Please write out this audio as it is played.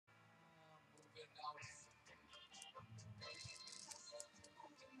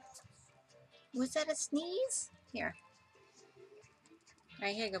Was that a sneeze? Here.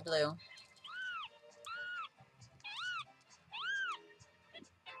 Right, here you go, Blue.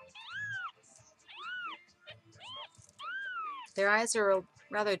 Their eyes are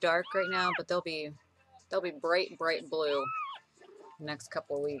rather dark right now, but they'll be bright, bright blue the next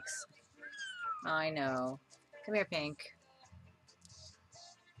couple of weeks. I know. Come here, Pink.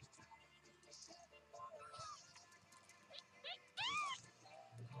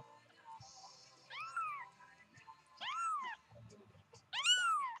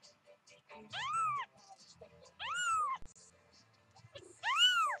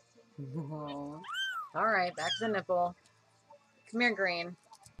 All right, back to the nipple. Come here, Green.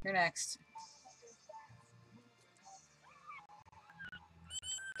 You're next.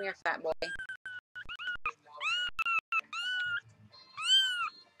 Come here, fat boy.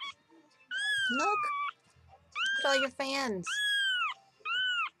 Look. Look at all your fans.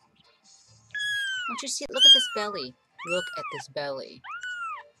 Don't you see it? Look at this belly. Look at this belly.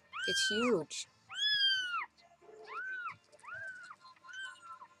 It's huge.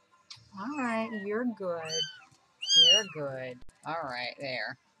 All right, you're good. You're good. All right,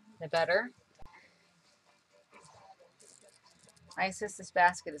 there. Is it better? Isis, this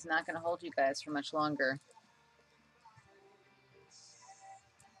basket is not going to hold you guys for much longer.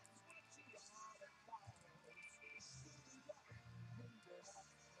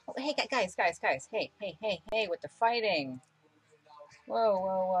 Oh, hey, guys. Hey, with the fighting. Whoa,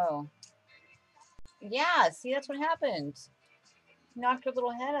 whoa, whoa. Yeah, see, that's what happened. Knocked her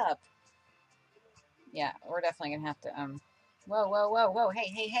little head up. Yeah, we're definitely going to have to, whoa, whoa, whoa, whoa.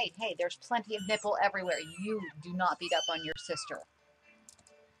 Hey. There's plenty of nipple everywhere. You do not beat up on your sister.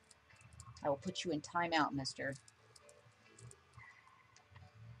 I will put you in timeout, mister.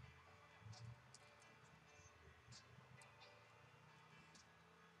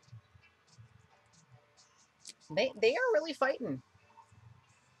 They are really fighting.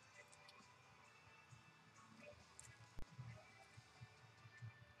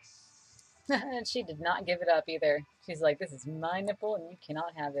 And she did not give it up either. She's like, this is my nipple and you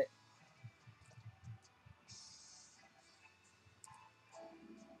cannot have it.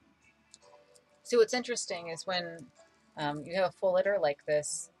 See, what's interesting is when you have a full litter like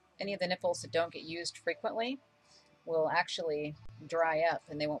this, any of the nipples that don't get used frequently will actually dry up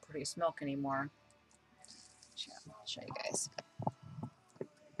and they won't produce milk anymore. I'll show you guys.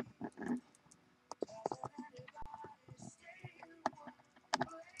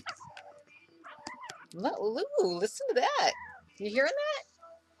 Lou, listen to that. You hearing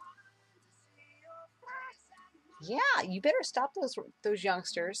that? Yeah, you better stop those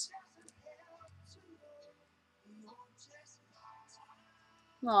youngsters.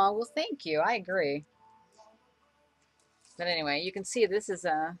 Oh, well, thank you. I agree. But anyway, you can see this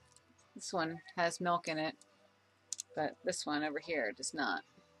one has milk in it, but this one over here does not.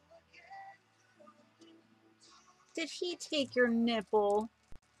 Did he take your nipple?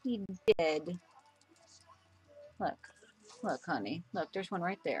 He did. Look, honey. Look, there's one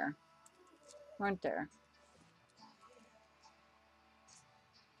right there. Right there.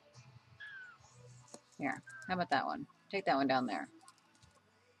 Here, how about that one? Take that one down there.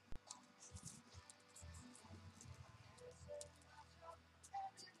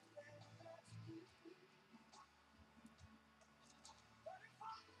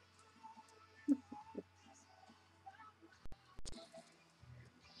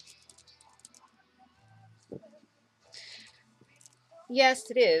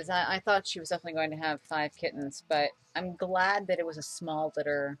 Yes, it is. I thought she was definitely going to have 5 kittens, but I'm glad that it was a small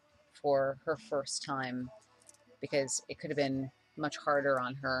litter for her first time because it could have been much harder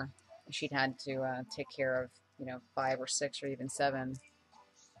on her. She'd had to take care of, 5 or 6 or even 7.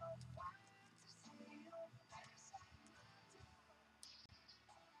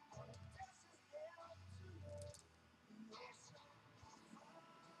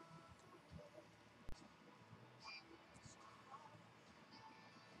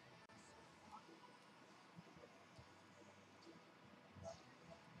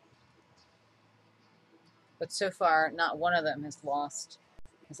 But so far, not one of them has lost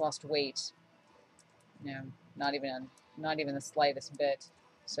weight. Not even the slightest bit.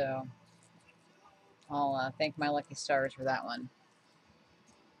 So I'll thank my lucky stars for that one.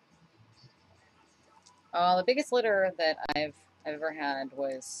 The biggest litter that I've ever had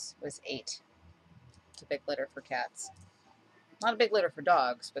was 8. It's a big litter for cats. Not a big litter for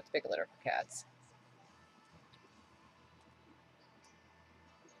dogs, but it's a big litter for cats.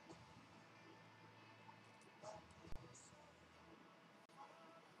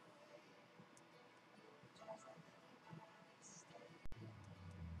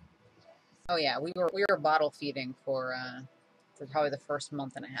 Oh yeah, we were bottle feeding for probably the first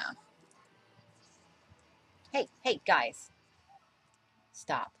month and a half. Hey, hey, guys.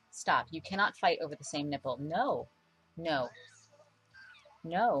 Stop. Stop. You cannot fight over the same nipple. No. No.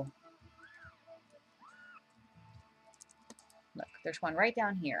 No. Look, there's one right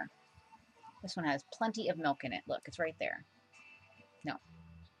down here. This one has plenty of milk in it. Look, it's right there. No.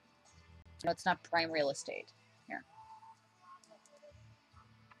 No, it's not prime real estate. Here.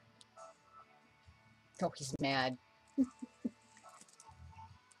 Oh, he's mad.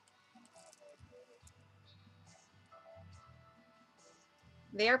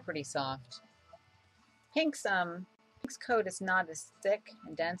 They are pretty soft. Pink's coat is not as thick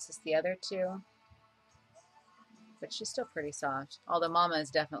and dense as the other two, but she's still pretty soft. Although Mama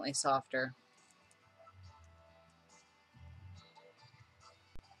is definitely softer.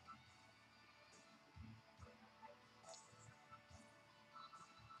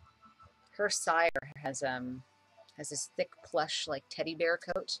 Her sire has this thick plush like teddy bear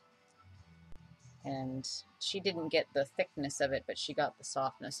coat, and she didn't get the thickness of it, but she got the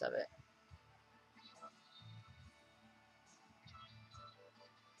softness of it.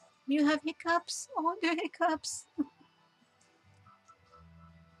 You have hiccups? Oh, the hiccups.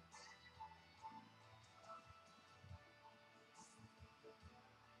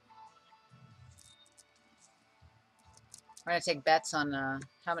 We're going to take bets on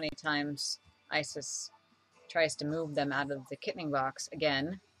how many times Isis tries to move them out of the kittening box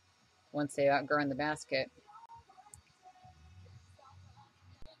again once they outgrow in the basket.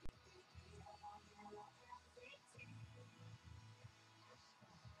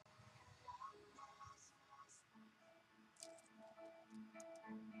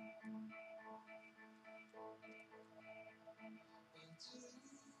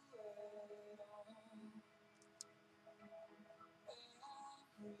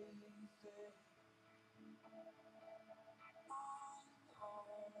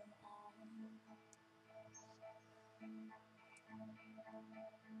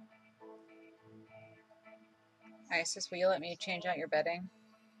 Isis, will you let me change out your bedding?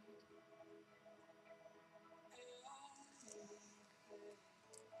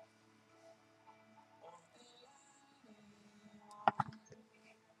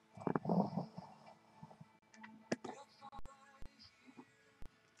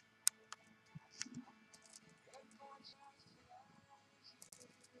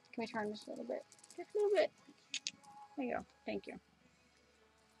 Can we turn this a little bit? Just a little bit. There you go. Thank you.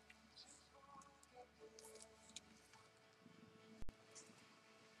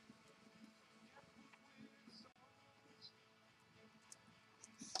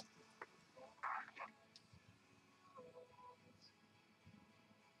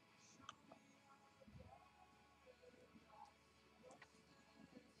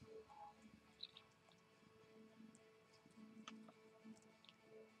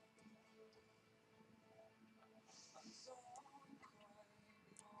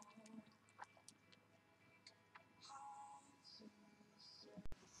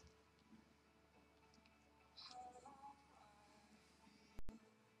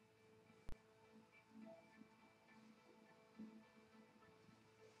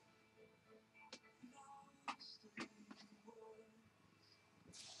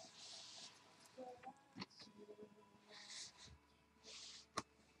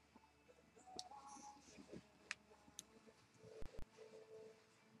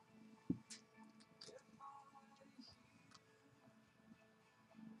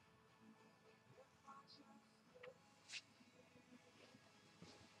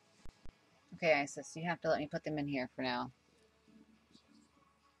 Okay, Isis, you have to let me put them in here for now.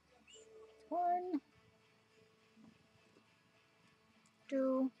 1,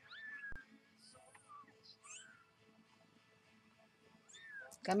 2.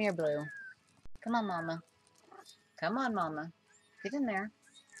 Come here, Blue. Come on, Mama. Come on, Mama. Get in there.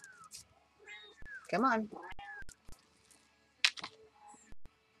 Come on.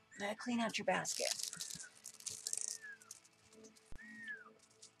 Now clean out your basket.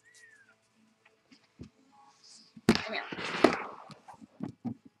 Come here.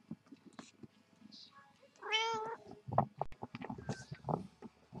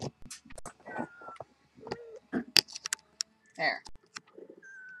 There.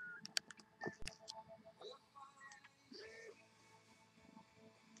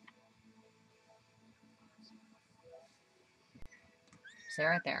 Stay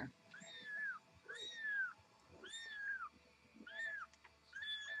right there.